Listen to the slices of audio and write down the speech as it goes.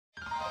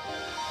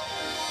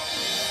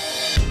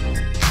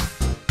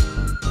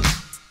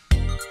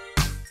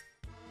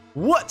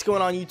What's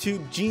going on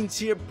YouTube? Jeans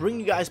here, bringing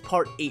you guys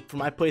part 8 for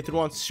my playthrough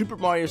on Super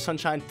Mario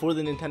Sunshine for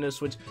the Nintendo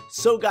Switch.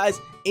 So guys,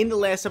 in the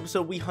last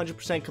episode we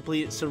 100%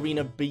 completed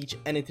Serena Beach,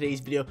 and in today's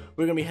video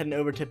we're going to be heading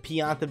over to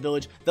Pianta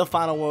Village, the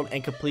final world,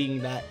 and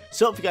completing that.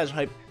 So if you guys are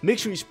hyped, make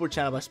sure you support the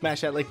channel by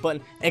smashing that like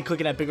button and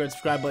clicking that big red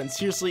subscribe button.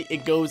 Seriously,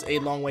 it goes a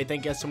long way.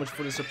 Thank you guys so much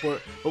for the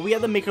support. But we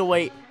have to make our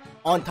way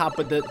on top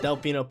of the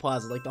Delfino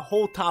Plaza, like the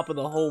whole top of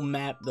the whole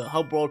map, the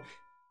hub world,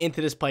 into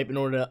this pipe in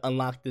order to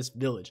unlock this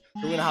village.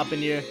 So we're gonna hop in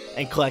here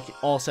and collect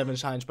all 7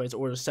 shine sprites,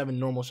 or 7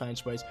 normal shine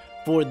sprites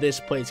for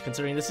this place.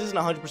 Considering this isn't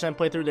 100%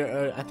 playthrough,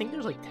 there are, I think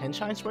there's like 10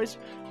 shine sprites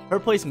per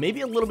place,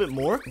 maybe a little bit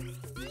more,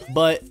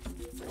 but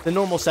the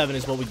normal 7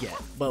 is what we get.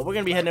 But we're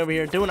gonna be heading over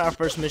here, doing our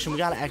first mission. We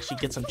gotta actually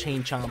get some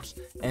chain chomps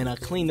and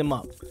clean them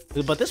up.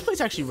 But this place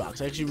actually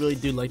rocks. I actually really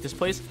do like this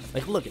place.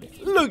 Like, look at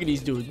it. Look at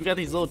these dudes. We got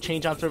these little chain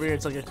chomps over here.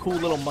 It's like a cool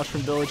little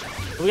mushroom village.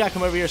 But we gotta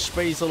come over here,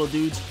 spray these little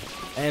dudes.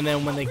 And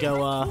then when they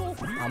go,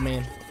 oh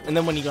man. And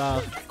then when you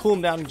cool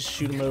them down, you just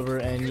shoot them over.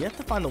 And you have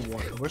to find the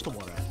water. Where's the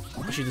water at?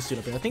 I'll shoot this dude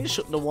up here. I think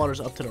the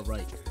water's up to the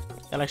right.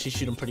 I'll actually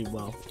shoot him pretty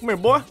well. Come here,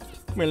 boy.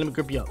 Come here, let me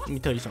grip you up. Let me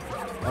tell you something.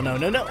 Oh, no,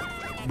 no, no.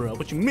 Bro,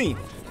 what you mean?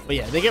 But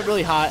yeah, they get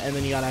really hot, and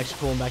then you gotta actually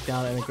pull them back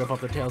down and then grip up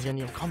their tails again.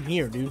 Yo, come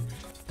here, dude.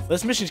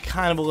 This mission's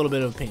kind of a little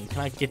bit of a pain. Can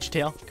I get your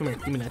tail? Come here,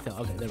 give me that tail.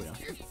 Okay, there we go.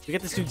 We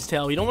get this dude's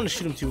tail. You don't want to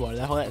shoot him too hard.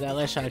 That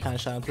last shot I kind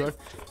of shot him too hard.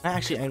 Can I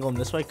actually angle him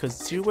this way? Because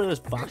see where those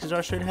boxes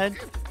are straight ahead?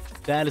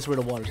 That is where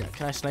the water's at.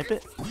 Can I snipe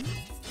it?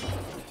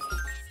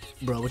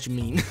 Bro, what you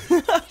mean?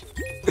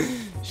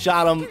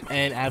 Shot him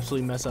and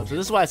absolutely mess up. So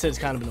this is why I said it's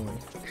kind of annoying.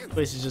 This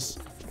place is just...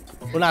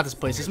 Well, not this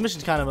place. This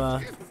mission's kind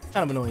of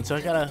annoying. So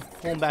I gotta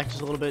pull him back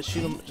just a little bit.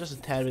 Shoot him just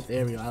a tad bit.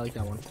 There we go. I like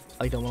that one.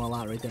 I like that one a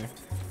lot right there.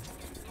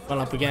 Run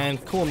up again.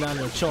 Cool him down.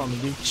 Yo, chill on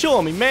me, dude. Chill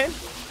on me, man.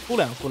 Cool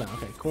down. Cool down.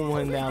 Okay, cool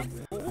him down.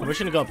 We're just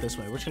gonna go up this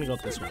way. We're just gonna go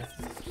up this way.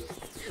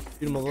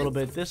 Shoot him a little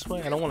bit this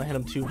way. I don't want to hit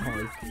him too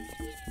hard.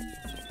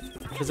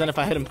 Because then if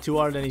I hit him too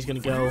hard, then he's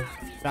going to go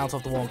bounce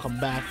off the wall and come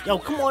back. Yo,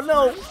 come on,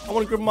 no. I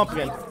want to grip him up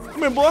again. Come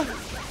here, boy.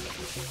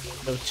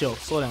 Yo, chill.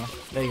 Slow down.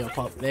 There you go,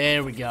 pup.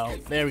 There we go.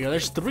 There we go.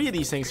 There's 3 of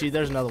these things. See,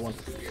 there's another one.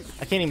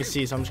 I can't even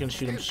see, so I'm just going to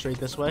shoot him straight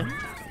this way.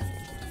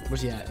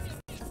 Where's he at?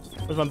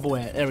 Where's my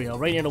boy at? There we go.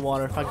 Right near the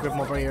water. If I can grip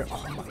him up right here.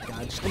 Oh, my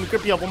God. Just let me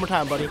grip you up one more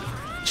time, buddy.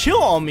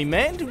 Chill on me,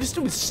 man. Dude, this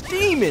dude is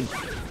steaming.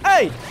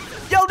 Hey.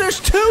 Yo,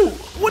 there's 2.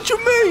 What you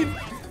mean?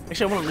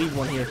 Actually, I want to leave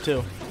one here,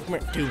 too. Come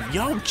here. Dude,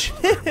 yo,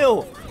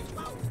 chill.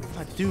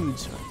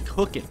 Dudes are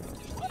cooking.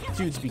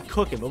 Dudes be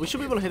cooking, but we should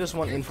be able to hit this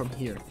one in from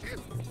here.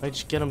 Right,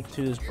 just get them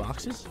to those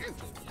boxes.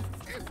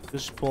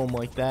 Just pull them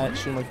like that,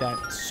 shoot them like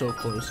that. So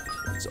close.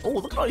 So, oh,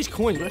 look at all these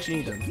coins. We actually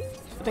need them.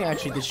 I think I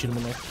actually did shoot them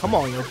in there. Come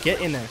on, yo,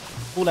 get in there.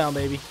 Pull down,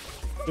 baby.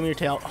 Give me your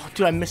tail. Oh,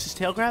 dude, I missed his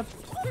tail grab.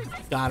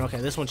 God, okay,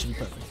 this one should be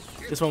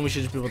perfect. This one we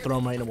should just be able to throw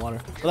them right in the water.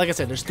 But like I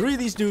said, there's 3 of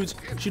these dudes.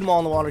 Shoot them all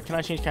in the water. Can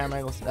I change camera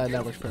angles? That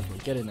works perfectly.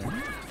 Get in there.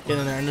 Get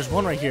in there. And there's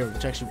one right here,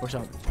 which actually works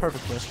out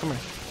perfect for us. Come here.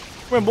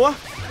 Come here, boy.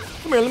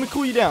 Come here, let me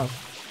cool you down.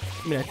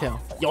 Give me that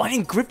tail. Yo, I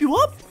didn't grip you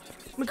up?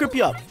 Let me grip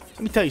you up.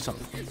 Let me tell you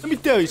something. Let me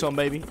tell you something,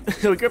 baby.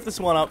 So we grip this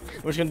one up.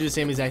 We're just going to do the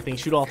same exact thing.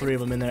 Shoot all 3 of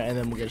them in there, and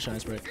then we'll get a shine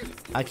sprite.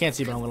 I can't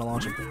see, but I'm going to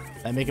launch him.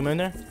 Did I make him in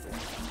there?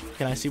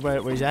 Can I see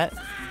where he's at?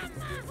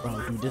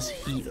 Bro, dude, this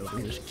heat over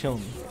here is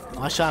killing me.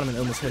 Oh, I shot him and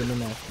almost hit him in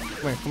there. Come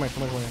here, come here,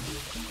 come here, come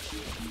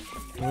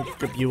here. Let me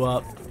grip you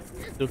up.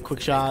 Do a quick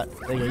shot.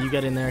 There you go. You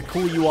get in there.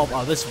 Cool you up.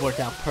 Oh, this worked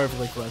out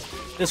perfectly for us.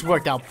 This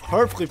worked out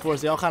perfectly for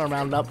us. They all kind of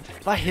rounded up.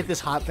 If I hit this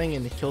hot thing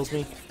and it kills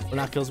me, or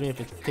not kills me, if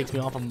it takes me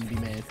off, I'm going to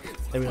be mad.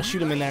 There we go.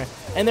 Shoot him in there.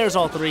 And there's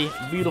all 3.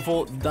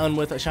 Beautiful. Done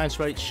with. A shine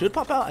sprite should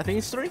pop out. I think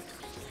it's 3.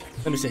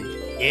 Let me see.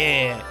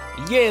 Yeah.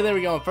 Yeah, there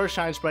we go. First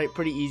shine sprite.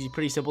 Pretty easy.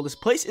 Pretty simple. This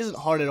place isn't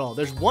hard at all.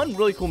 There's one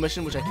really cool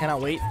mission, which I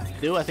cannot wait to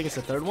do. I think it's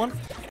the 3rd one.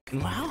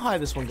 And how high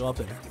does this one go up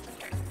there?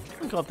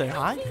 I go up there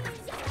high?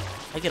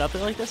 I get up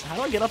there like this? How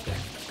do I get up there?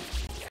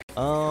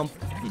 Let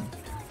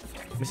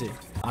me see.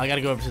 I gotta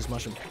go over to this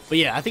mushroom. But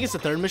yeah, I think it's the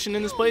 3rd mission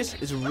in this place.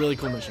 It's a really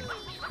cool mission.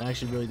 I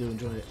actually really do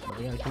enjoy it. But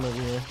I gotta come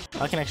over here.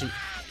 I can actually...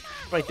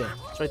 Right there.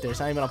 It's right there. It's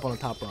not even up on the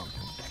top rung.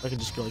 I can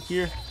just go like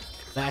here.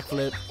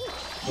 Backflip.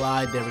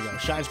 Slide. There we go.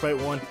 Shine Sprite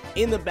 1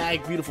 in the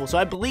bag. Beautiful. So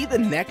I believe the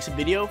next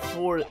video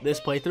for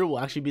this playthrough will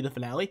actually be the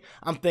finale.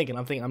 I'm thinking.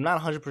 I'm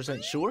not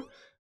 100% sure.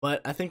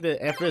 But I think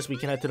that after this, we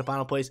can head to the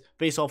final place,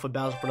 face off with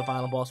Bowser for the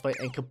final boss fight,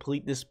 and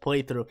complete this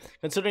playthrough.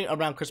 Considering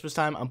around Christmas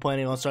time, I'm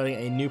planning on starting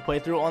a new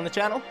playthrough on the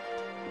channel.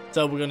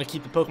 So we're going to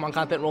keep the Pokemon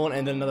content rolling,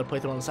 and then another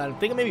playthrough on the side. I'm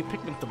thinking maybe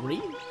Pikmin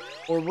 3,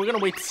 or we're going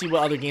to wait to see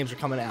what other games are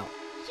coming out.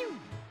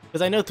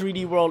 Because I know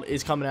 3D World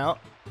is coming out,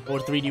 or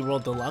 3D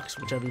World Deluxe,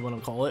 whichever you want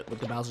to call it, with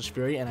the Bowser's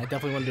Fury, and I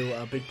definitely want to do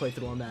a big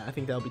playthrough on that. I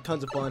think that'll be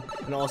tons of fun,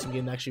 and an awesome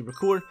game to actually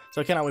record,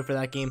 so I cannot wait for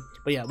that game.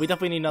 But yeah, we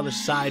definitely need another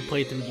side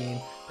playthrough game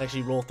to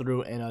actually roll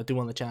through and do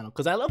on the channel,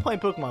 because I love playing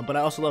Pokemon, but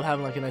I also love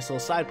having like a nice little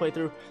side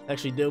playthrough to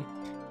actually do.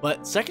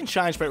 But second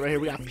shine sprite right here,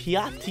 we got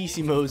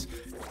Piantissimo's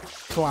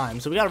Climb,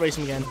 so we gotta race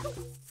him again.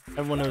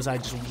 Everyone knows I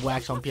just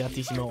wax on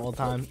Piantissimo all the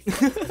time.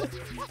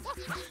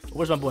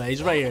 Where's my boy?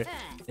 He's right here.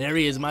 There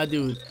he is, my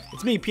dude.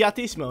 It's me,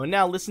 Piantissimo. And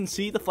now listen,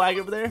 see the flag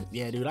over there?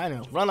 Yeah, dude, I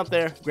know. Run up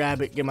there,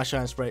 grab it, get my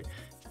shine sprite.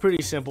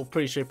 Pretty simple,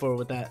 pretty straightforward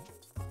with that.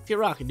 Let's get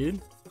rocking,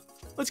 dude.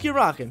 Let's get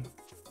rocking.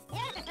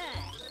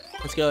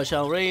 Let's go,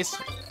 shall race.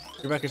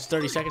 Your record's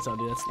 30 seconds. Oh,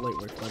 dude, that's late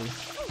work, buddy.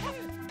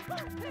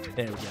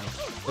 There we go.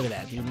 Look at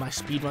that, dude. My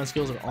speedrun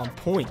skills are on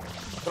point.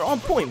 They're on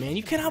point, man.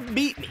 You cannot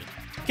beat me.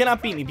 You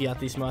cannot beat me,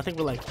 Piantissimo. I think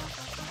we're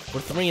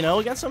 3-0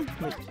 against him.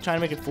 Trying to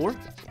make it 4.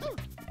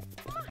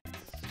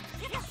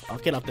 Oh,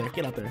 get up there.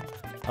 Get up there.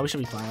 Oh, we should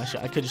be fine.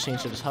 I could just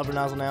change to this hover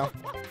nozzle now.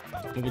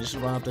 We could just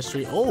run up the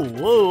tree. Oh,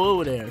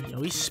 whoa there.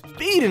 Yo, he's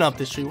speeding up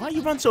this tree. Why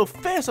you run so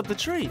fast up the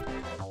tree?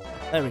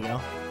 There we go.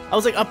 I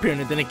was up here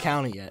and it didn't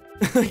count it yet.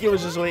 It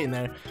was just waiting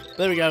there.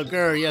 There we go.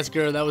 Grr, yes,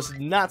 grr. That was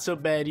not so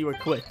bad. You were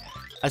quick.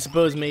 I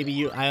suppose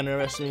maybe I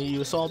underestimated you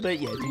a small bit.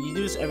 Yeah, dude, you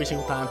do this every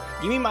single time.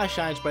 Give me my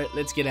shine sprite.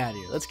 Let's get out of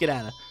here. Let's get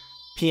out of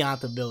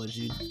Pianta Village,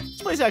 dude.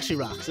 This place actually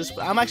rocks.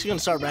 I'm actually going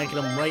to start ranking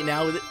them right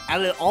now with it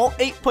out of all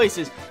 8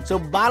 places. So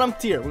bottom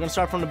tier. We're going to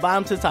start from the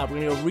bottom to the top.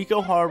 We're going to go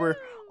Rico Harbor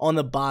on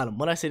the bottom.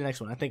 What did I say the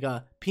next one? I think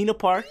Pianta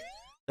Park.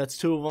 That's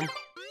 2 of them.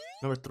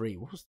 Number 3.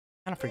 What was?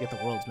 I kind of forget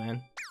the worlds,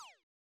 man.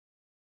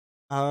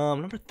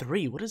 Number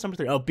 3. What is number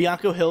 3? Oh,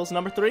 Bianco Hills,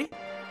 number 3. Then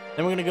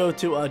we're going to go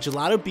to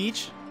Gelato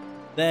Beach.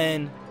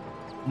 Then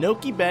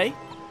Noki Bay.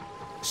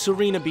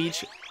 Serena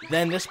Beach.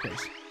 Then this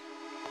place.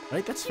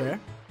 Right? That's fair.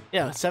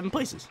 Yeah, 7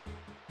 places.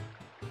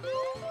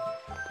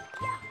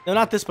 No,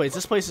 not this place.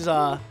 This place is,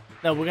 no,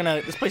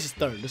 this place is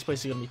 3rd. This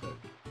place is gonna be 3rd.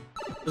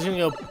 We're gonna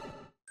go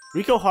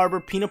Rico Harbor,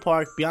 Pianta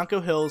Park,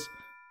 Bianco Hills,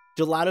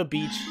 Gelato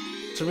Beach,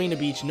 Serena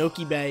Beach,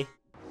 Noki Bay.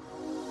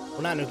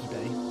 Well, not Noki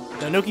Bay.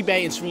 No, Noki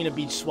Bay and Serena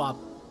Beach swap.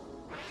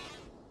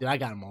 Dude, I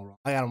got them all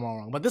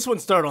wrong. But this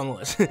one's 3rd on the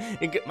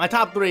list. My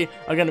top 3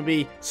 are gonna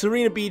be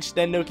Serena Beach,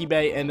 then Noki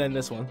Bay, and then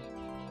this one.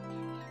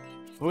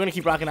 We're gonna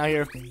keep rocking out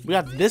here.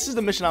 This is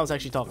the mission I was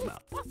actually talking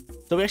about.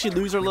 So we actually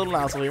lose our little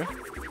nozzle here.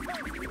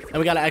 And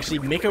we gotta actually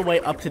make our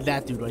way up to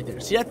that dude right there.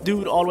 See that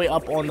dude all the way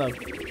up on the...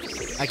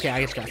 I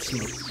just got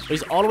smoked. But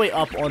he's all the way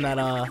up on that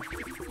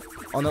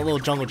little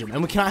jungle gym.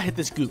 And we cannot hit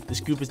this goop. This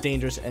goop is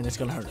dangerous and it's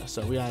gonna hurt us.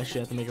 So we actually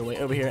have to make our way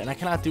over here. And I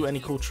cannot do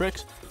any cool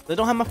tricks. They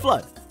don't have my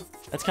flood.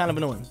 That's kind of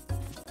annoying.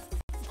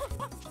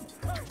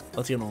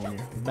 Let's get him on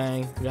here.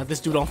 Bang. We got this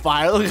dude on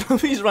fire. Look at him.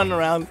 He's running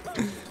around.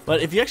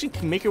 But if you actually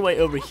can make your way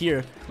over here,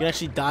 you can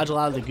actually dodge a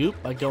lot of the goop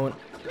by going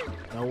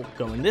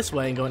this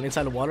way and going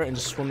inside the water and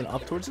just swimming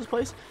up towards this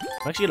place.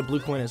 I'm actually get a blue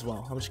coin as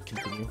well. I'll just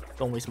continue.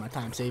 Don't waste my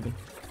time saving.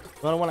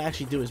 What I want to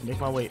actually do is make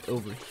my way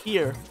over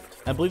here.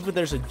 I believe that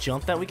there's a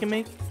jump that we can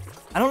make.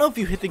 I don't know if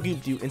you hit the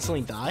goop, do you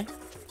instantly die?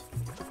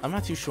 I'm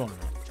not too sure on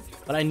that.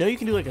 But I know you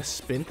can do like a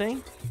spin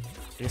thing.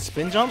 Like a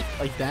spin jump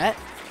like that.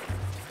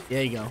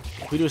 There you go.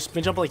 If we do a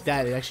spin jump like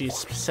that, it actually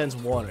sends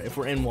water. If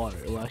we're in water,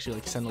 it will actually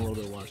like send a little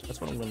bit of water. So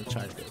that's what I'm going to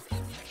try to do.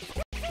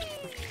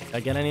 Did I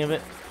get any of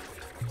it?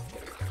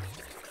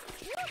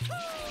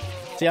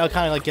 See how I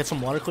kind of like get some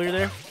water clear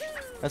there?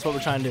 That's what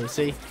we're trying to do.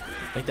 See?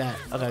 Like that.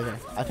 Okay, okay.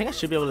 I think I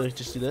should be able to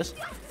just do this.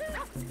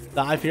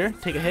 Dive here.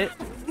 Take a hit.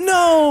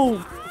 No!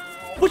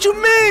 What you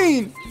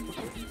mean?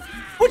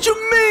 What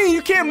you mean?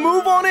 You can't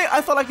move on it? I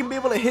thought I can be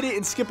able to hit it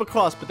and skip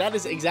across, but that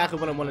is exactly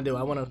what I want to do.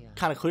 I want to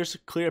kind of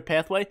clear a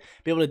pathway,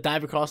 be able to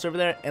dive across over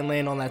there and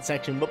land on that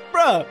section. But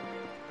bruh,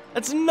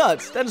 that's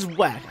nuts. That is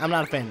whack. I'm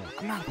not a fan of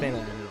that. I'm not a fan of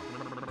that at all.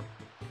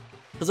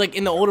 Because like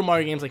in the older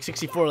Mario games, like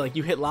 64, like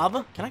you hit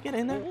lava. Can I get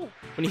in there?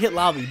 When you hit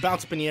lava, you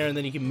bounce up in the air and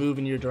then you can move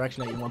in your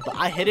direction that you want. But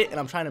I hit it and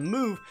I'm trying to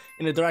move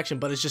in the direction,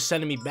 but it's just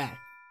sending me back.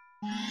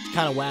 It's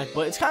kind of whack,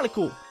 but it's kind of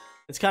cool.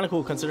 It's kind of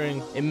cool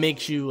considering it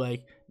makes you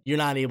like, you're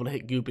not able to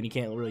hit goop and you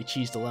can't really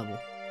cheese the level.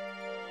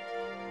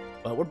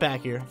 But we're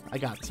back here. I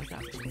got this.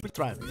 We're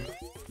thriving.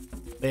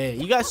 But yeah,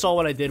 you guys saw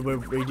what I did where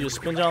you do the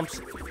spin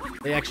jumps.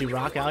 They actually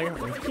rock out here.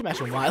 Like, keep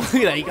mashing wide. Look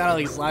at that. You gotta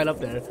like slide up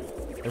there.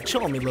 Yo,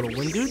 chill on me, little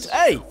wind dudes.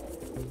 Hey!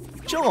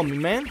 Chill on me,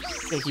 man.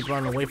 I'm gonna keep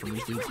running away from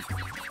these dudes.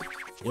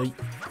 Yo,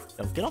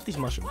 get off these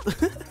mushrooms.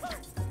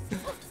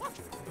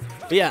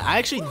 But yeah, I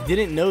actually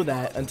didn't know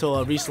that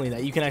until recently,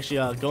 that you can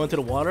actually go into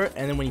the water,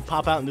 and then when you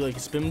pop out and do like a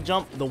spin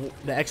jump, the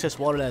excess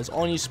water that is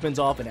on you spins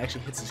off and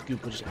actually hits the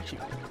scoop, which is actually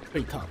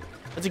pretty tough.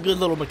 That's a good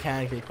little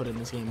mechanic they put in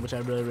this game, which I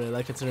really, really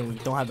like, considering we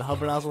don't have the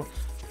hover nozzle,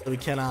 so we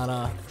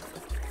cannot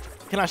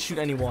shoot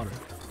any water.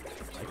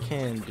 I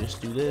can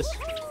just do this.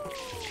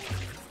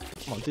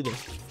 Come on, do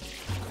this.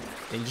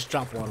 And you just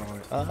drop water on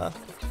it.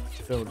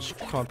 So just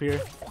come up here.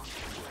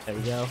 There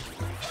we go.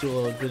 Just do a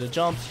little bit of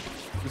jumps.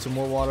 Get some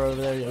more water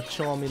over there. Yo,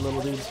 chill on me,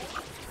 little dudes.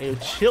 Hey, yo,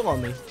 chill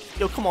on me.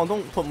 Yo, come on,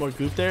 don't put more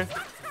goop there.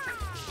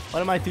 Why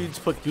do my dudes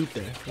put goop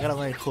there? I gotta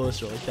land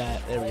closer like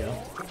that. There we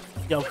go.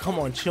 Yo, come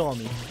on, chill on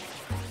me.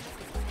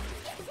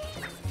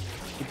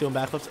 Keep doing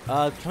backflips.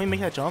 Can we make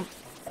that jump?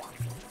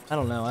 I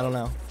don't know. I don't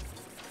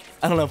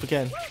know if we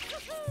can.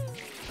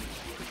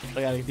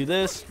 I gotta do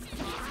this.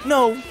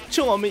 No,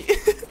 chill on me.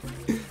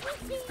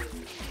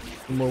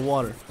 More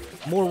water.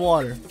 More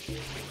water.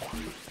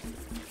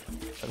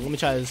 Let me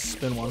try this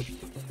spin one.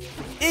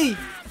 Hey!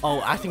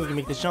 Oh, I think we can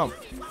make this jump.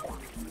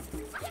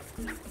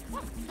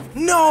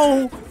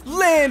 No!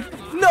 Land!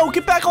 No,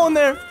 get back on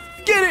there!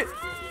 Get it!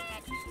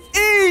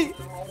 E!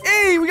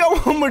 E! We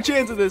got one more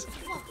chance of this.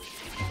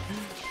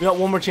 We got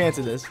one more chance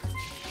of this.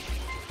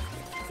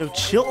 Yo,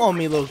 chill on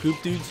me, little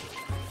goop dudes.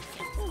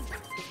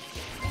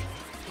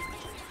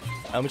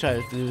 I'm gonna try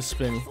to do a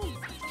spin.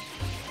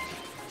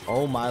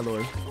 Oh my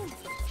lord.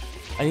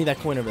 I need that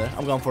coin over there.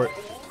 I'm going for it.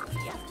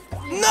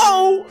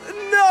 No!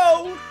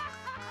 No!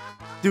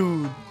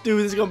 Dude,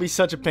 this is gonna be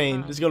such a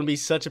pain. This is gonna be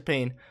such a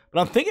pain. But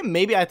I'm thinking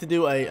maybe I have to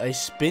do a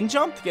spin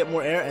jump to get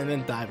more air and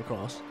then dive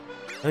across.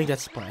 I think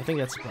that's the plan.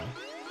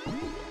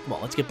 Come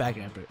on, let's get back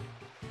after it.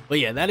 But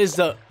yeah,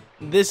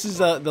 this is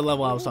the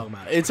level I was talking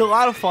about. It's a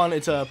lot of fun.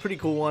 It's a pretty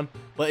cool one,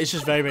 but it's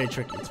just very, very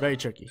tricky. It's very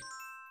tricky.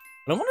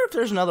 But I wonder if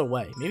there's another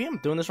way. Maybe I'm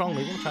doing this wrong.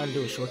 Maybe I'm trying to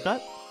do a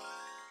shortcut.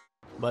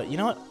 But you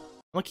know what? I'm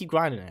gonna keep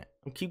grinding at it.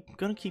 I'm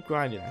gonna keep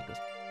grinding at this.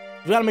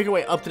 We gotta make our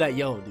way up to that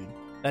yellow dude.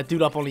 That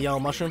dude up on the yellow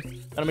mushroom.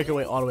 Gotta make our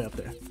way all the way up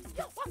there.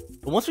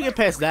 But once we get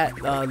past that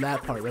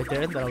that part right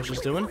there that I was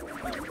just doing,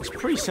 it's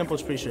pretty simple.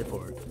 It's pretty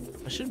straightforward.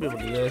 I should be able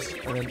to do this.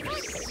 And then,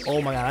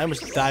 oh my god, I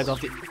almost dived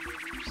off the...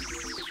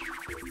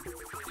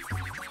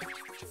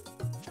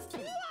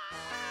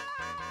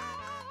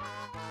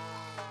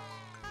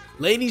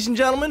 Ladies and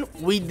gentlemen,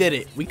 we did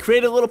it. We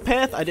created a little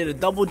path. I did a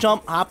double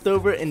jump, hopped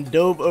over, and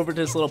dove over to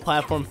this little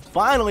platform.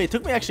 Finally, it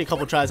took me actually a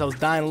couple tries. I was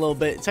dying a little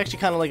bit. It's actually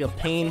kind of like a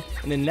pain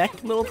in the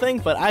neck little thing,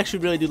 but I actually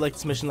really do like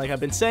this mission. Like I've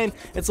been saying,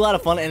 it's a lot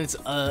of fun, and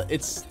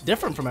it's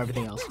different from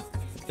everything else.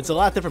 It's a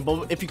lot different,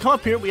 but if you come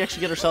up here, we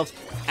actually get ourselves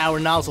our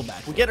nozzle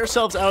back. We get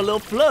ourselves our little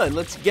flood.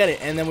 Let's get it,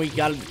 and then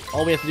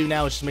all we have to do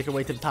now is just make our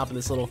way to the top of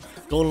this little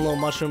golden little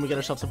mushroom. We get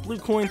ourselves a blue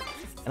coin,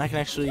 and I can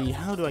actually,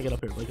 how do I get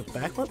up here? Like a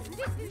backflip?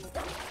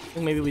 I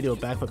think maybe we do a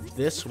backflip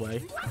this way,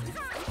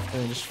 and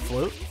then just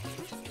float.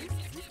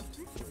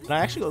 Can I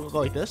actually go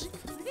like this?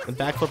 And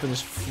backflip and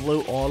just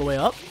float all the way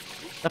up?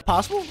 Is that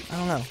possible? I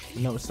don't know.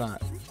 No, it's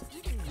not.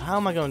 How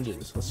am I going to do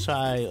this? Let's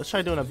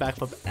try doing a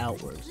backflip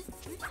outwards.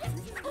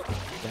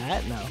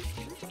 That? No.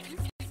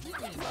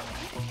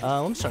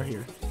 Let me start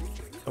here.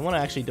 I want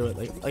to actually do it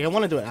like I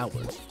want to do it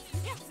outwards,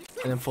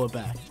 and then float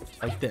back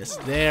like this.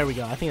 There we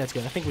go. I think that's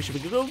good. I think we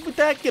should be good with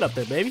that. Get up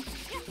there, baby.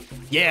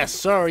 Yes,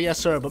 sir. Yes,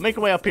 sir. But make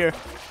our way up here.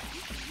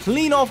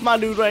 Clean off my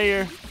dude right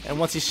here. And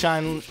once he's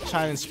shining,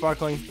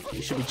 sparkling,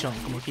 he should be chilling.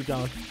 Come on, keep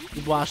going.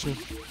 Keep washing.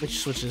 Let me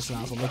switch this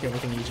nozzle. Make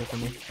everything easier for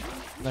me.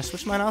 Can I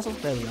switch my nozzle?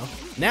 There we go.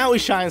 Now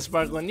he's shining,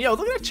 sparkling. Yo,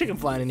 look at that chicken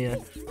flying in here.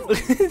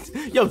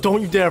 Yo,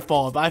 don't you dare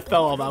fall. If I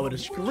fell off, I would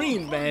have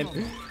screamed, man.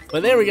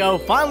 But there we go.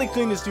 Finally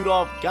cleaned this dude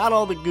off. Got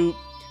all the goop.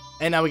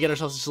 And now we get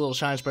ourselves this little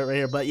shine sprite right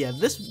here. But yeah,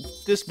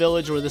 this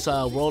village or this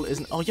world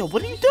isn't... Oh, yo,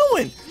 what are you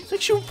doing? It's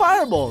like shooting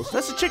fireballs.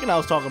 That's the chicken I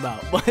was talking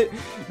about. But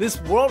this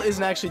world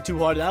isn't actually too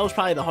hard. That was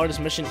probably the hardest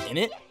mission in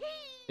it,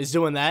 is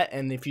doing that.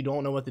 And if you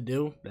don't know what to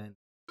do, then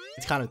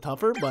it's kind of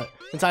tougher. But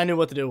since I knew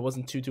what to do, it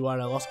wasn't too hard.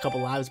 I lost a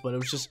couple lives, but it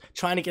was just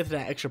trying to get to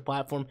that extra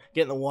platform,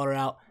 getting the water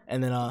out,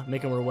 and then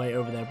making our way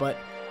over there. But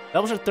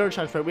that was our third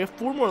shine sprite. We have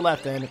 4 more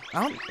left, and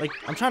I'm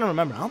trying to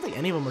remember. I don't think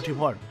any of them are too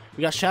hard.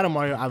 We got Shadow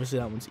Mario. Obviously,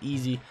 that one's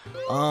easy.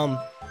 We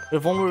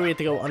have one where we have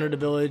to go under the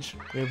village.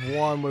 We have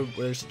one where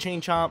there's a chain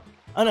chomp.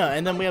 Oh no,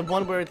 and then we have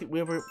one where we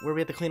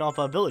have to clean off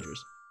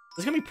villagers.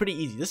 It's gonna be pretty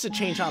easy. This is a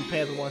chain chomp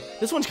path one.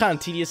 This one's kind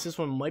of tedious. This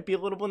one might be a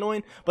little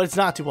annoying, but it's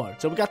not too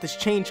hard. So we got this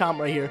chain chomp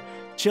right here,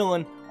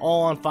 chilling,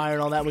 all on fire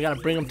and all that. We gotta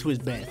bring him to his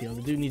bath. You know,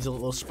 the dude needs a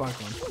little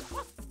sparkling.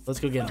 Let's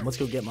go get him. Let's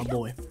go get my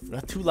boy. We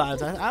got 2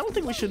 lives. I don't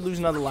think we should lose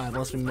another life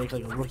unless we make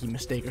like a rookie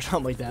mistake or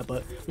something like that.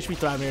 But we should be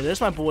thriving here. There's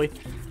my boy,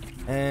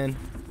 and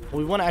what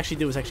we want to actually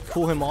do is actually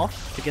cool him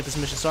off to get this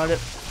mission started.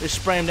 Just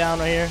spray him down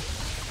right here.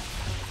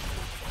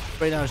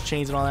 Spray down his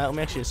chains and all that. Let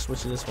me actually just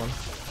switch to this one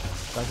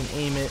so I can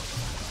aim it.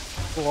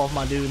 Cool off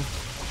my dude.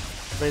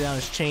 Spray down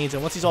his chains,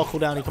 and once he's all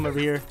cooled down, he come over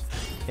here.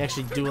 He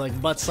actually do like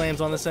butt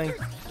slams on this thing.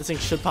 This thing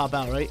should pop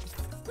out, right?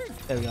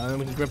 There we go. And then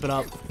we can grip it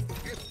up,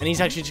 and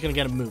he's actually just gonna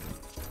get him moving.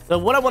 So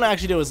what I want to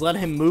actually do is let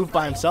him move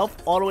by himself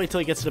all the way till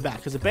he gets to the back,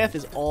 because the bath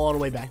is all the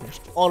way back there,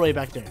 all the way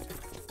back there.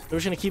 We're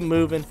just gonna keep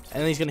moving,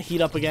 and then he's gonna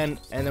heat up again,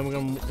 and then we're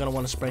gonna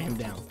want to spray him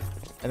down,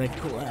 and then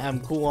have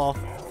him cool off.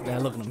 Yeah,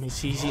 look at him, he's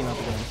heating up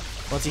again.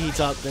 Once he heats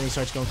up, then he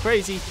starts going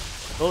crazy.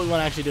 What we want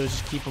to actually do is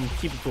just keep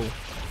it cool.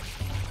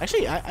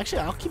 Actually,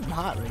 I'll keep him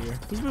hot right here.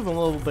 He's moving a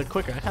little bit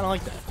quicker. I kind of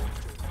like that.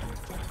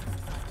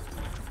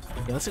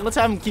 Yeah, let's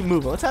have him keep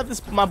moving. Let's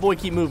have my boy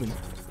keep moving.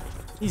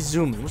 He's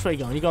zooming. Which way are you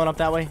going? You going up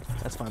that way?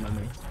 That's fine by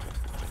me.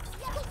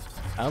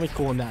 Let me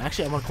cool him down.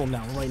 Actually, I want to cool him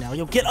down right now.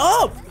 Yo, get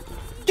up!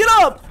 Get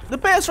up! The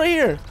bath's right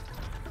here.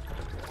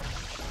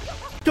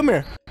 Come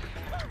here.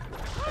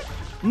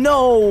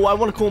 No, I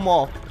want to cool him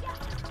off.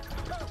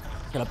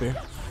 Get up here.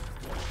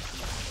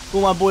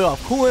 Cool my boy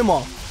off. Cool him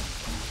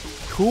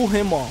off. Cool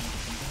him off.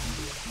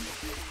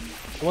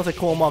 And once I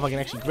cool him off, I can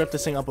actually grip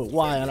this thing up with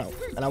Y, and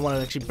I want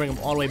to actually bring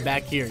him all the way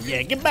back here.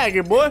 Yeah, get back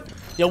here, boy.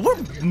 Yo, we're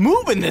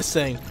moving this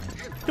thing.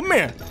 Come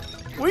here.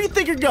 Where do you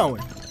think you're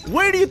going?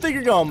 Where do you think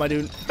you're going, my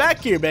dude? Back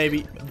here,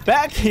 baby.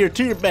 Back here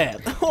to your bath.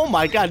 Oh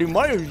my god, dude,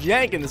 Mario's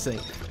yanking this thing.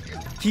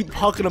 keep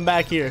hucking him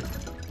back here.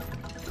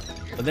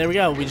 But there we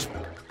go. We just,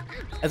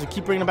 as we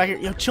keep bringing him back here.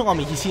 Yo, chill on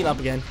me. He's heating up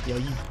again. Yo,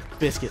 you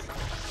biscuit.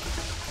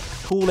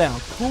 Cool down.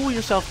 Cool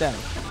yourself down.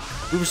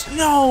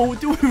 No,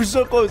 dude, we were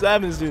so close to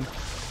having this, dude.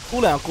 Cool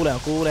down, cool down,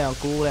 cool down,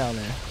 cool down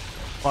there,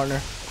 partner.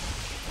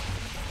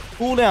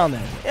 Cool down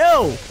there.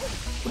 Yo,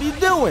 what are you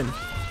doing?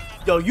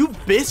 Yo, you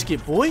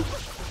biscuit, boy.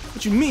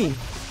 What you mean?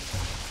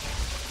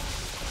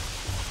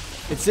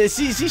 It's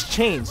these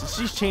chains. It's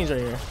these chains right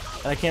here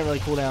that I can't really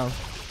cool down.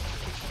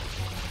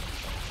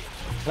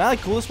 Can I like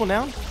cool this one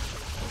down?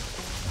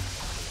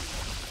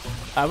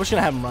 Alright, we're just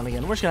gonna have him run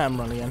again. We're just gonna have him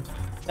run again.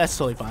 That's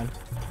totally fine.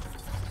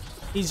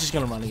 He's just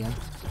gonna run again.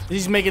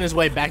 He's making his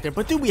way back there.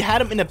 But dude, we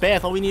had him in the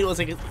bath. All we needed was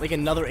like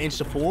another inch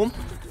to pull him,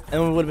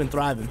 and we would have been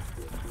thriving.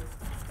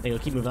 There you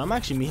go, keep moving. I'm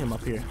actually meet him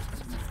up here.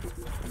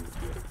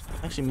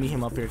 Actually meet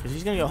him up here because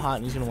he's gonna go hot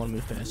and he's gonna want to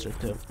move faster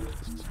too.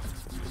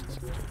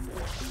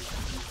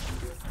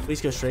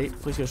 Please go straight.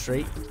 Please go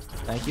straight.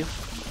 Thank you.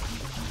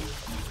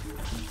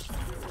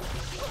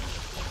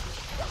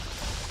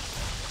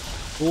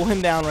 Cool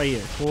him down right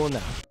here. Cool him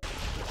down.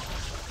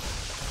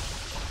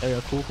 There we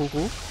go. Cool, cool,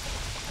 cool.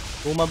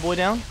 Cool my boy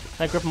down.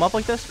 Can I grip him up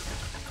like this?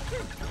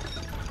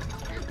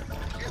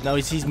 No,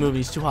 he's moving.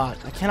 He's too hot.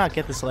 I cannot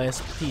get this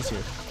last piece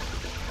here.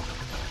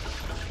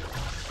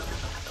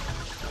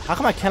 How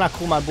come I cannot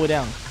cool my boy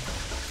down?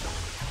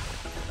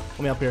 Let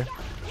me up here.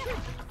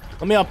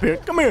 Let me up here.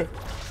 Come here.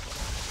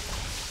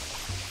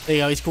 There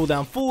you go. He's cooled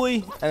down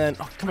fully. And then,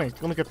 oh, come here.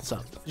 Let me grip this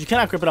up. You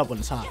cannot grip it up when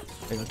it's hot.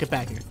 There you go. Get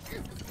back here.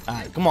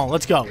 Alright, come on.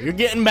 Let's go. You're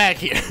getting back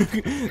here.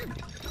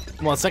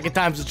 Come on. Second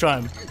time's the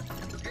charm.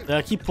 Do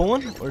I keep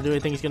pulling? Or do I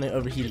think he's going to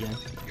overheat again?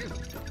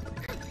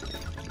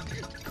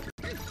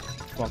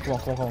 Come on, come on,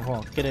 come on, come on, come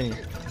on. Get in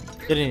here.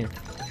 Get in here.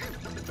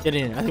 Get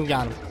in here. I think we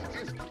got him.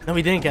 No,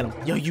 we didn't get him.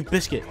 Yo, you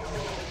biscuit.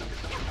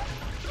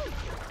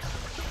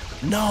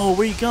 No,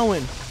 where you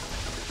going?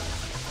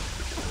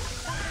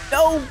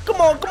 No,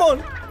 come on, come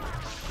on.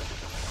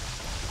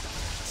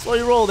 Slow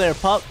your roll there,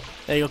 pup.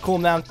 There you go, cool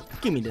him down.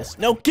 Give me this.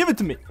 No, give it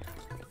to me.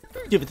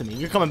 Give it to me.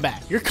 You're coming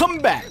back. You're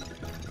coming back.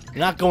 You're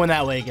not going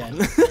that way again.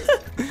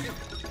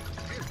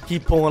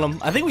 Keep pulling him.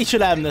 I think we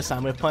should have him this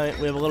time. We have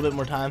a little bit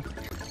more time.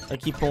 I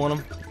keep pulling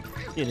him.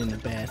 Get in the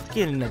bath.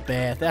 Get in the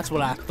bath. That's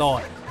what I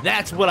thought.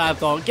 That's what I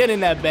thought. Get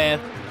in that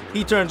bath.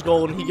 He turns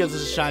golden. He gives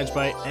us a shine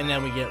sprite, and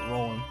then we get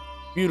rolling.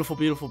 Beautiful,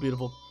 beautiful,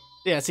 beautiful.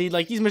 Yeah, see,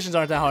 like, these missions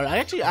aren't that hard.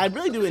 I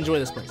really do enjoy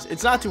this place.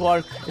 It's not too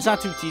hard. It's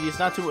not too tedious.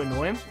 Not too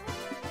annoying.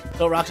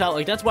 So it rocks out.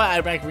 Like, that's why I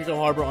rank Rico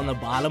Harbor on the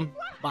bottom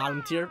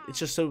tier. It's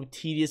just so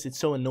tedious. It's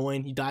so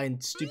annoying. You die in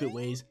stupid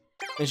ways.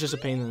 It's just a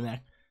pain in the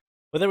neck.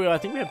 But there we go. I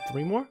think we have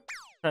 3 more. I'm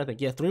trying to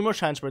think. Yeah, 3 more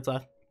shine sprites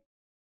left.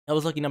 That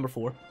was lucky number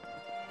 4.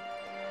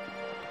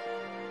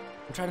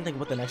 I'm trying to think of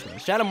what the next one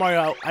is. Shadow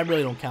Mario, I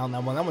really don't count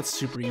that one. That one's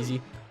super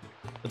easy.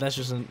 But that's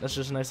just a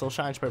nice little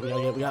shine sprite we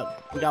gotta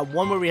get. We got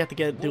one where we have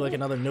to do like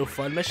another no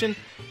fun mission.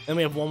 Then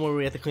we have one where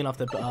we have to clean off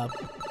the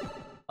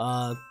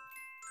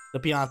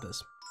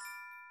Piantas.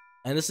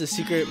 And this is a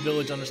secret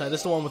village underside.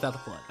 This is the one without the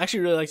flood. I actually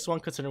really like this one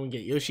considering we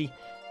get Yoshi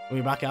and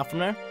we rock out from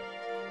there.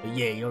 But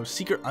yeah, yo,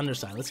 secret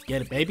underside. Let's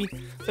get it, baby.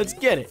 Let's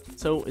get it.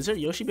 So, is there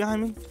Yoshi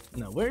behind me?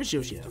 No, where is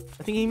Yoshi at?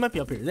 I think he might be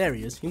up here. There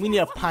he is. We need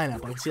a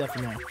pineapple. I can see that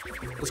from there.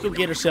 Let's go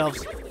get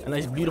ourselves a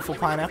nice, beautiful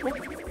pineapple.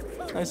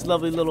 Nice,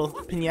 lovely little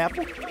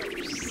pineapple.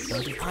 Yo,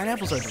 the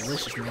pineapples are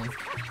delicious, man.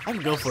 I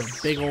could go for a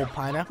big old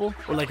pineapple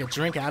or like a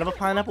drink out of a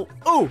pineapple.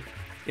 Oh,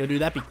 yo, dude,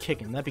 that'd be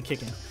kicking. That'd be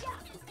kicking.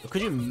 Yo,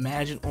 could you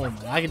imagine? Oh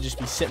my, I could just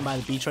be sitting by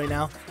the beach right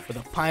now with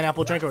a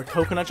pineapple drink or a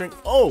coconut drink.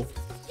 Oh,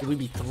 dude, we'd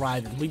be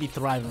thriving. We'd be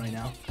thriving right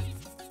now.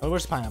 Oh,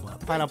 where's Pineapple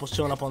at? Pineapple's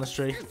chilling up on this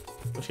tree.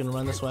 We're just gonna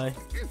run this way.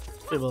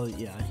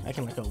 Yeah, I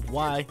can like go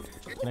Y.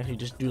 I can actually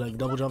just do like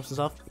double jumps and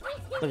stuff.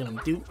 Look at him,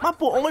 dude. My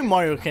boy, only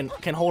Mario can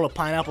hold a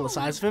pineapple the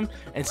size of him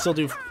and still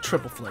do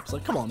triple flips.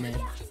 Like, come on, man.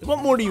 Like, what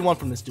more do you want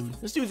from this dude?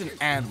 This dude's an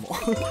animal.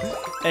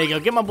 There you go.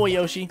 Get my boy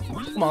Yoshi.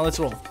 Come on, let's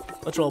roll.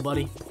 Let's roll,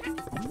 buddy.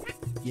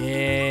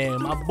 Yeah,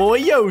 my boy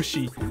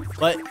Yoshi.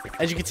 But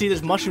as you can see,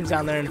 there's mushrooms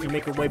down there, and if you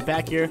make your way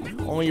back here,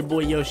 only your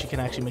boy Yoshi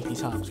can actually make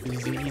these hops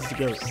because he's the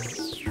goat.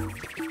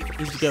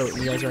 He's the goat.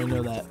 You guys already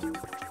know that.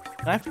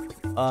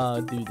 Can I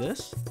do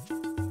this?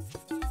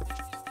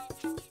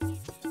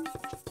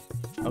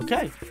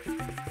 Okay.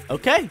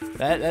 Okay.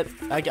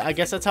 I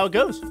guess that's how it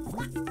goes.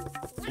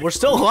 We're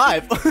still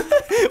alive.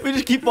 We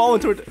just keep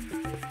falling toward.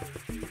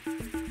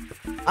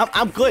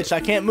 I'm glitched. I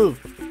can't move.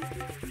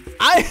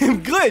 I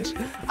am glitched.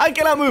 I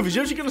cannot move. Is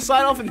Yoshi gonna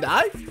slide off and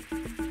die?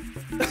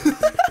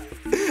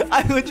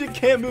 I legit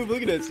can't move.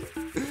 Look at this.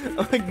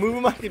 I'm like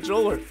moving my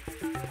controller.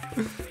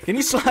 Can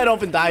you slide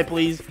off and die,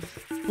 please?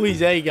 Please,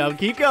 there you go.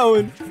 Keep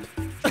going.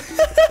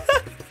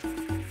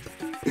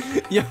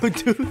 Yo,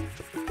 dude.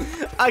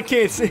 I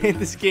can't stand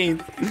this game.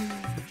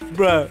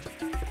 Bruh.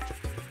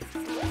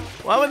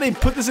 Why would they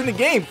put this in the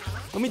game?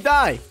 Let me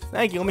die.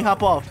 Thank you. Let me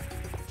hop off.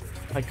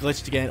 I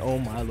glitched again. Oh,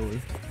 my lord.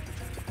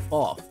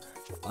 Off.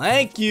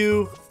 Thank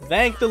you.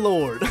 Thank the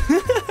Lord.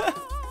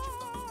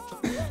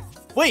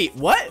 Wait,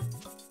 what?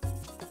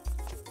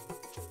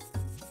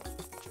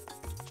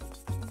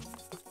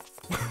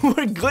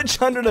 We're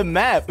glitched under the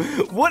map.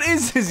 What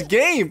is this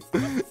game?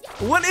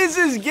 What is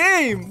this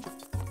game?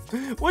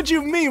 What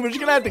you mean? We're just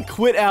gonna have to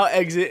quit out,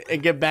 exit,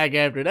 and get back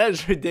after. That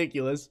is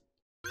ridiculous.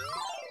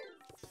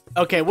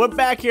 Okay, we're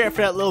back here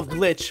after that little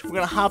glitch. We're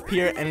gonna hop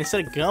here, and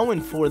instead of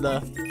going for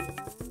the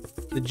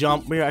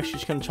jump, we're actually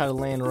just gonna try to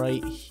land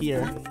right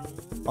here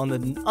on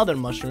the other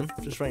mushroom,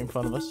 just right in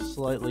front of us,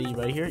 slightly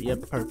right here.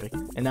 Yep, perfect.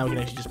 And now we can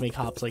actually just make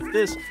hops like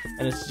this,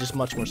 and it's just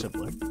much more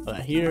simpler.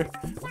 Okay, here,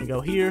 we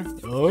go here,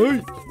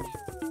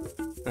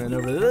 and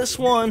over to this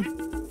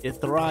one, get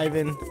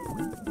thriving,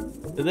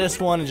 to this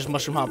one, and just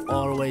mushroom hop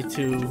all the way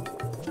to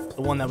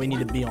the one that we need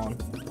to be on.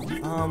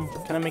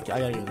 Can I make it? I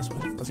gotta go this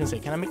way. I was gonna say,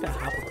 can I make that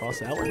hop across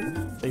that way?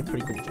 That'd be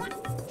pretty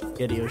cool.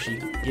 Get it, Yoshi.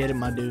 Get it,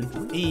 my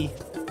dude. E.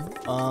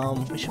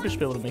 We should just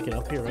be able to make it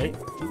up here, right?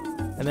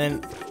 And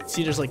then,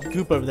 see, there's like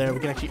goop over there. We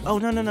can actually. Oh,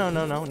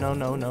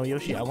 no,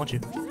 Yoshi, I want you.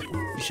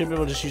 You should be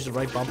able to just use the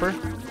right bumper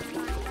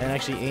and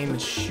actually aim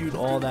and shoot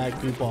all that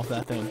goop off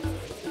that thing.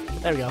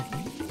 There we go.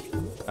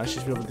 I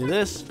should be able to do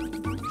this.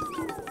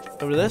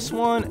 Over this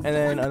one, and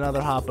then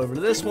another hop over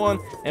to this one,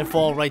 and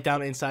fall right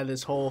down inside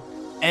this hole.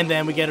 And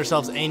then we get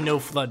ourselves a no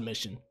flood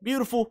mission.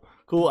 Beautiful.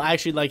 Cool. I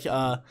actually like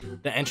the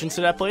entrance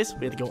to that place.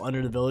 We have to go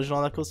under the village and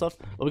all that cool stuff.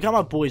 But we got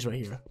my boys right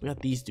here. We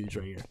got these dudes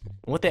right here.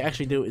 And what they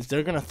actually do is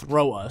they're going to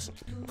throw us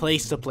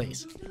place to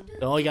place.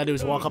 So all you got to do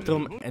is walk up to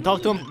them and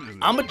talk to them.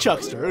 I'm a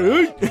chuckster.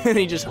 And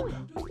he just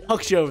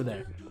hooks you over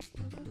there.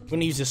 I'm going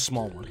to use this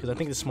small one because I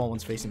think the small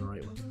one's facing the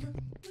right one.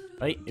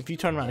 Right? If you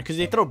turn around. Because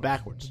they throw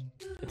backwards.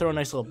 They throw a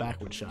nice little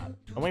backward shot.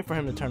 I'm waiting for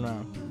him to turn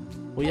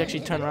around. Will you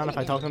actually turn around if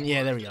I talk to him?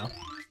 Yeah, there we go.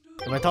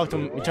 If I talk to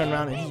him, we turn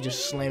around and he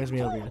just slams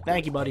me over here.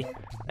 Thank you, buddy.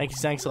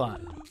 Thanks a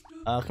lot.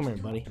 Come here,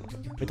 buddy.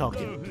 Let me talk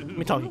to you.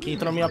 Can you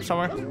throw me up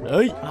somewhere?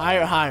 Hey,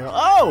 higher.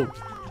 Oh!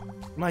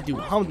 My dude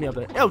hummed me up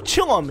there. Yo,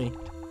 chill on me.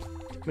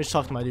 Let me just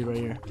talk to my dude right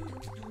here.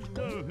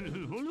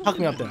 Huck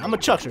me up there. I'm a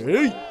chuckster.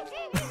 Hey!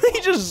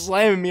 He's just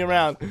slamming me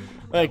around.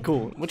 Alright,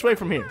 cool. Which way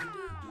from here?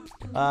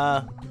 We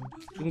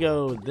can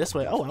go this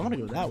way. Oh, I want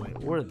to go that way.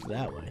 Or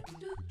that way.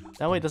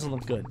 That way doesn't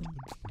look good.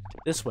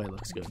 This way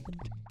looks good.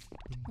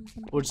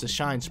 Or it's a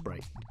shine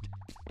sprite.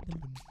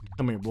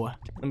 Come here, boy.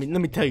 Let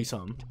me tell you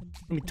something.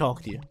 Let me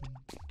talk to you.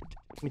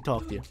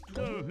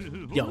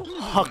 Yo,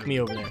 huck me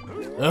over there.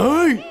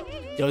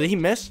 Hey! Yo, did he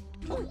miss?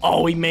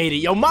 Oh, he made it.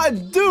 Yo, my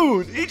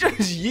dude, he just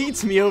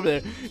yeets me over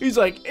there. He's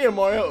like, hey,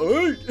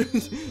 Mario.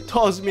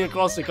 Tosses me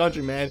across the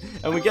country, man.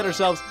 And we get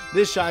ourselves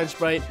this shine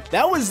sprite.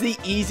 That was the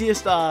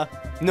easiest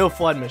no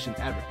flood mission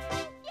ever.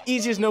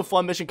 Easiest no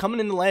flood mission coming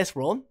in the last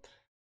world.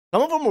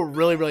 Some of them were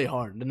really, really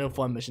hard, the no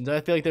flood missions. I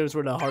feel like those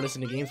were the hardest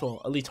in the games,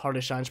 well, at least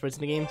hardest shine sprites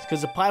in the games,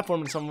 because the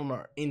platform and some of them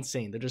are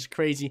insane. They're just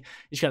crazy. You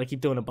just gotta keep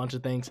doing a bunch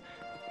of things.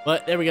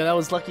 But there we go. That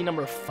was lucky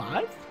number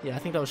 5. Yeah, I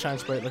think that was shine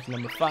sprite lucky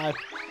number 5.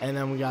 And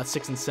then we got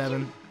 6 and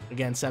 7.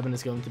 Again, 7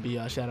 is going to be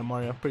Shadow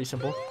Mario. Pretty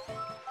simple.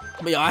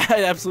 But yeah,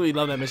 I absolutely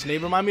love that mission. They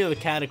remind me of the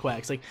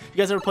Cataquacks. Like, you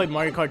guys ever played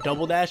Mario Kart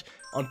Double Dash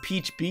on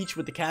Peach Beach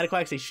with the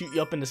Cataquacks? They shoot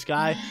you up in the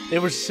sky. They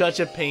were such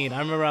a pain. I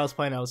remember I was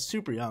playing. I was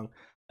super young.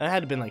 I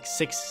had to been like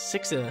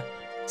 6 or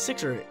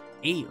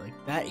 8,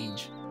 like that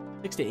age.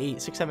 6 to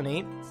 8, 6, 7,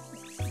 8.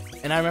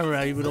 And I remember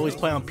I would always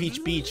play on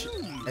Peach Beach,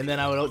 and then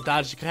I would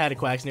dodge the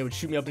Cataquacks, and they would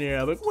shoot me up in the air.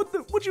 I was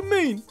like, what you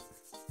mean?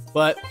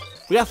 But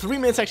we got 3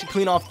 minutes to actually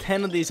clean off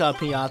 10 of these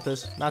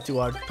Piantas. Not too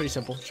hard, pretty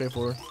simple,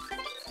 straightforward.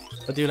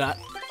 But dude, I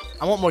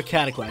want more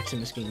Cataquacks in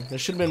this game. There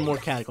should have been more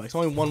Cataquacks.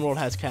 Only one world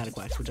has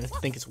Cataquacks, which I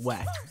think is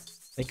whack.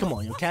 Like, come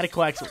on, yo,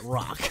 Cataquacks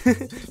rock.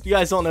 If you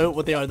guys don't know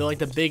what they are, they're like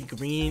the big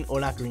green, or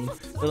not green.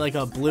 They're like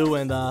a blue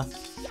and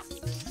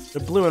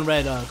they're blue and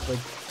red, like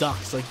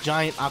ducks, like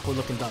giant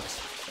aqua-looking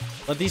ducks.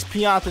 But these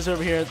Piantas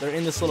over here, they're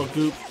in this little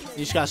goop. You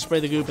just gotta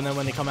spray the goop, and then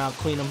when they come out,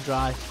 clean them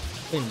dry.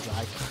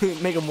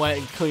 Make them wet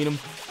and clean them,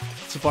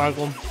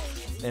 sparkle them.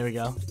 There we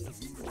go.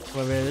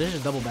 Come over here. There's a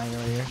double banger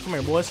right here. Come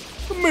here, boys.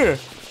 Come here.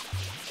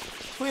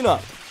 Clean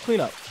up.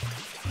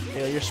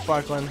 Yeah, you're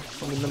sparkling.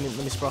 Let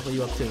me sparkle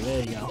you up too.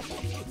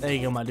 There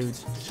you go, my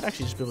dudes. Should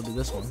actually just be able to do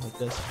this one like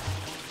this.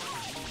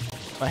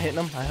 Am I hitting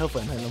them? I hope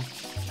I'm hitting them.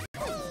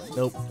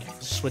 Nope.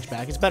 Switch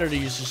back. It's better to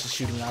use just a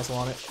shooting nozzle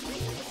on it.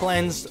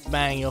 Cleansed.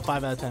 Bang. Yo,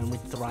 5 out of 10. We're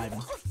thriving.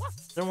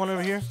 Is there one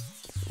over here?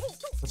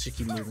 Let's just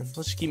keep moving.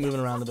 Let's just keep moving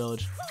around the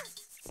village.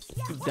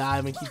 Keep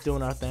diving. Keep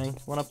doing our thing.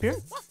 One up here?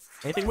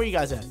 Anything? Where you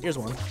guys at? Here's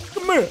one.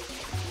 Come here.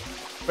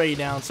 Spray you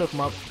down. Soak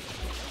them up.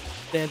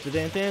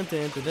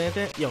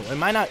 Yo,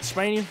 am I not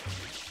spraying you?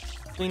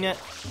 Clean yet?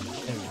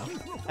 There we go.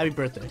 Happy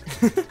birthday.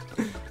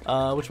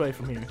 Which way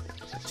from here?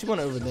 I see one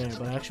over there,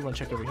 but I actually want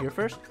to check over here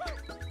first.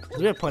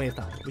 We have plenty of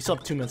time. We still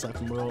have 2 minutes left,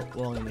 and we're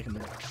only making a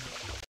minute.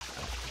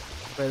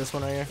 Spray this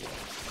one right here.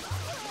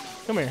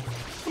 Come here.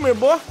 Come here,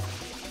 boy.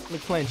 Let me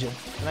cleanse you.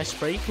 Can I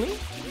spray you clean?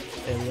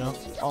 There we go.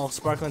 All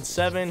sparkling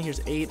 7. Here's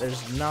 8.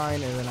 There's 9.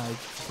 And then I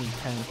just need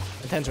 10. And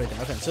 10's right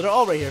there. Okay, so they're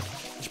all right here.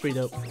 It's pretty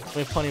dope.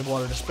 We have plenty of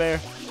water to spare.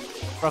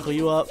 Sparkle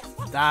you up.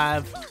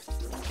 Dive.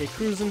 Get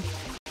cruising.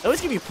 They always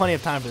give you plenty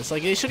of time for this.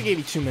 Like, they should have gave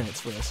you 2 minutes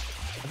for this.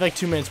 I feel like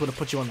 2 minutes would have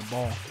put you on the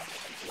ball.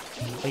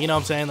 Like, you know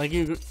what I'm saying? Like,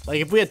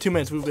 if we had 2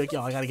 minutes, we'd be like,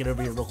 yo, I gotta get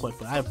over here real quick.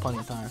 But I have plenty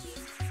of time.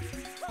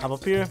 Hop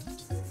up here.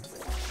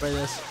 Spray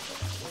this.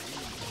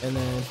 And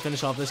then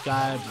finish off this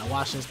guy by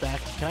washing his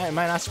back. Am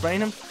I not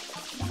spraying him?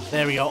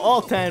 There we go.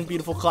 All 10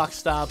 beautiful clock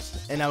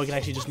stops. And now we can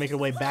actually just make our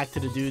way back to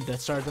the dude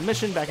that started the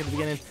mission back at the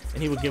beginning.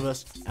 And he would give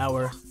us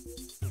our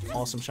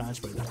awesome shine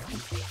spray.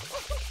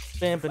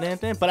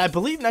 But I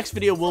believe next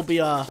video will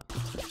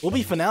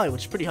be finale,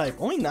 which is pretty hype.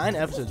 Only 9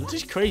 episodes, which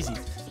is crazy.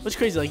 Which is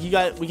crazy.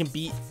 Like, we can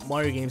beat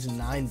Mario games in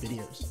 9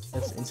 videos.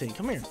 That's insane.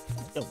 Come here.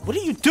 Yo, what are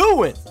you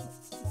doing?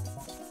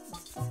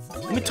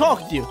 Let me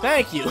talk to you.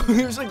 Thank you.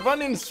 He was like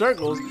running in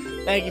circles.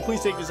 Thank you.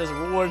 Please take this as a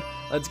reward.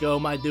 Let's go,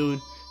 my dude.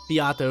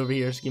 Pianta over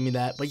here. So give me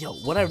that. But yo,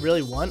 what I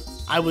really want,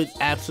 I would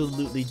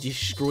absolutely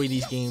destroy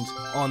these games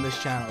on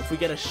this channel. If we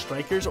get a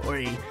Strikers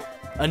or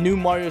a new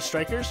Mario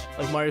Strikers,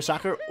 like Mario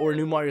Soccer, or a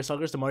new Mario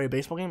Suckers, the Mario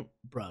baseball game,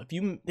 bro.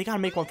 They gotta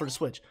make one for the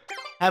Switch.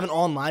 Have an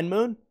online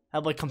mode.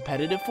 Have like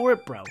competitive for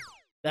it, bro.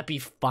 That'd be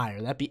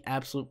fire. That'd be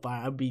absolute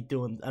fire. I'd be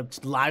doing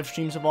live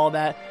streams of all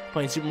that,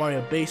 playing Super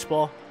Mario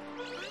Baseball,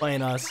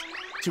 playing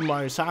Super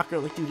Mario Soccer.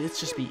 Like, dude, it's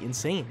just be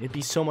insane. It'd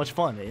be so much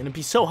fun, and it'd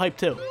be so hyped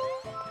too.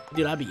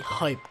 Dude, I'd be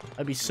hyped.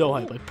 I'd be so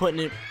hyped. Like putting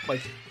it,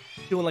 like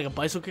doing like a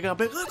bicycle kick out,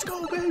 like, let's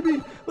go,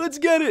 baby, let's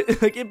get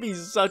it. Like, it'd be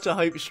such a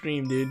hype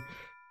stream, dude.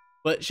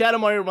 But Shadow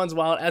Mario Runs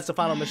Wild, that's the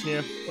final mission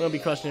here. We're gonna be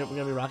crushing it. We're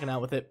gonna be rocking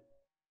out with it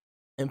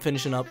and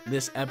finishing up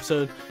this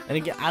episode. And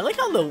again, I like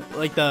how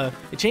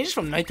it changes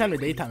from nighttime to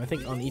daytime, I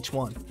think, on each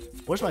one.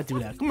 Where's my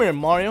dude at? Come here,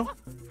 Mario.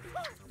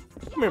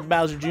 Come here,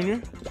 Bowser Jr.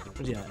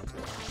 Where's he at?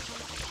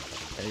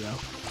 There you go.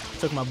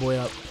 Took my boy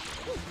up.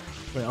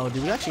 Wait, oh,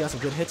 dude, we actually got some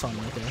good hits on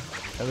him right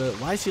there.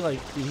 Why is he like,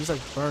 dude, he's like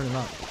burning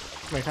up.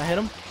 Come here, can I hit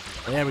him?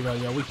 There we go,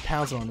 yo, we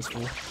pouncing on this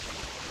fool.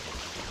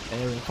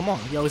 There we go, come on.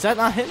 Yo, is that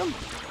not hitting him?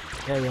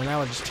 There we go, now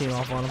we're just teaming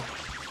off on him.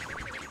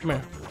 Come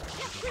here.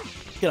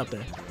 Get up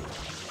there.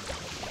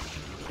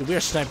 Dude, we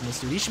are sniping this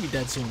dude. He should be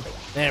dead soon.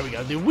 There we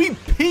go, dude. We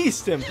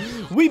pieced him.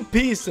 We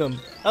pieced him.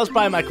 That was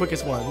probably my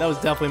quickest one. That was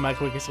definitely my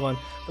quickest one.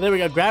 But there we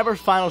go. Grab our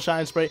final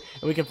shine spray,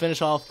 and we can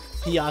finish off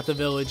Pianta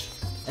Village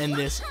in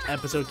this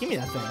episode. Give me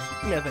that thing.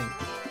 Give me that thing.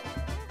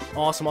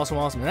 Awesome, awesome,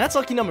 awesome. And that's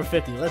lucky number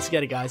 50. Let's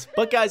get it, guys.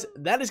 But, guys,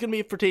 that is going to be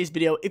it for today's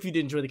video. If you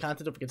did enjoy the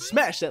content, don't forget to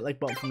smash that like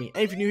button for me.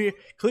 And if you're new here,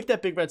 click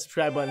that big red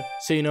subscribe button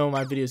so you know when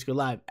my videos go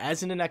live.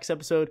 As in the next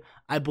episode,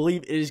 I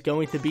believe it is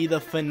going to be the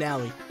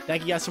finale.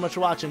 Thank you guys so much for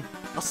watching.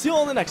 I'll see you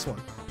all in the next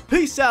one.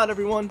 Peace out,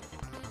 everyone.